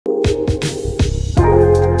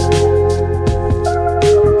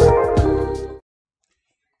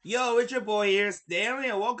Yo, it's your boy here, Stanley,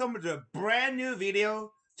 and welcome to a brand new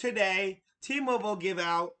video. Today, T-Mobile give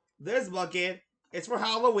out this bucket. It's for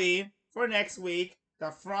Halloween, for next week.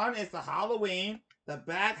 The front is the Halloween. The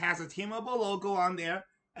back has a T-Mobile logo on there.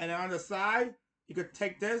 And on the side, you could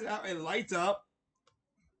take this out, it lights up.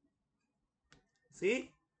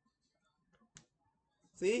 See?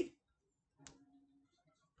 See?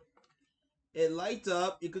 It lights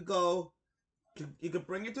up. You could go, you could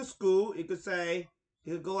bring it to school. You could say,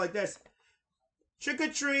 you could go like this. Trick or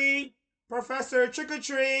treat, Professor, trick or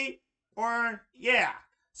treat, or yeah.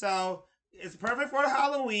 So it's perfect for the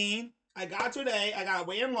Halloween. I got today. I gotta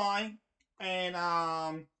wait in line, and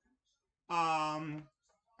um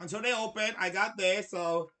until they open, I got this.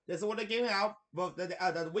 So this is what they gave out. But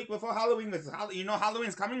the week before Halloween, because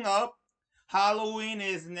Halloween's coming up. Halloween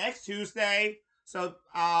is next Tuesday. So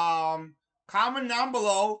comment down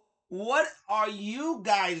below. What are you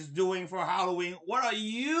guys doing for Halloween? What are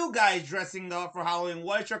you guys dressing up for Halloween?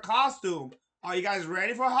 What's your costume? Are you guys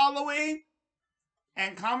ready for Halloween?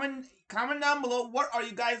 And comment down below. What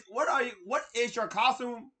is your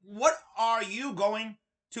costume? What are you going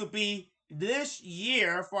to be this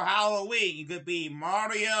year for Halloween? You could be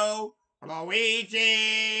Mario,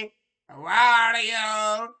 Luigi,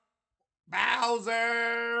 Wario,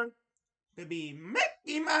 Bowser. You could be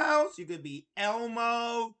Mickey Mouse. You could be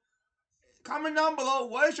Elmo. Comment down below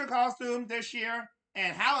what is your costume this year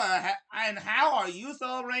and how are you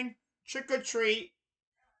celebrating trick or treat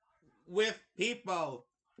with people.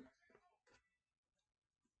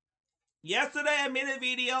 Yesterday I made a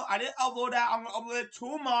video. I didn't upload that. I'm gonna upload it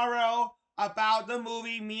tomorrow about the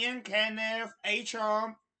movie. Me and Kenneth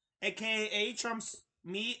H-Trump, aka H-Trump's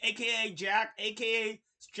me, aka Jack, aka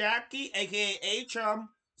Jackie, aka H-Trump,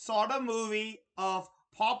 saw the movie of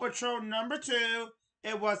Paw Patrol #2.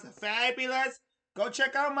 It was fabulous. Go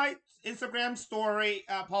check out my Instagram story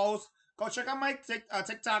post. Go check out my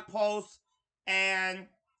TikTok post. And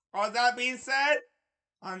all that being said,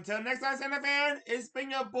 until next time, Santa fan, it's been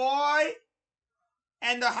your boy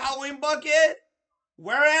and the Halloween bucket.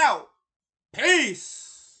 We're out. Peace.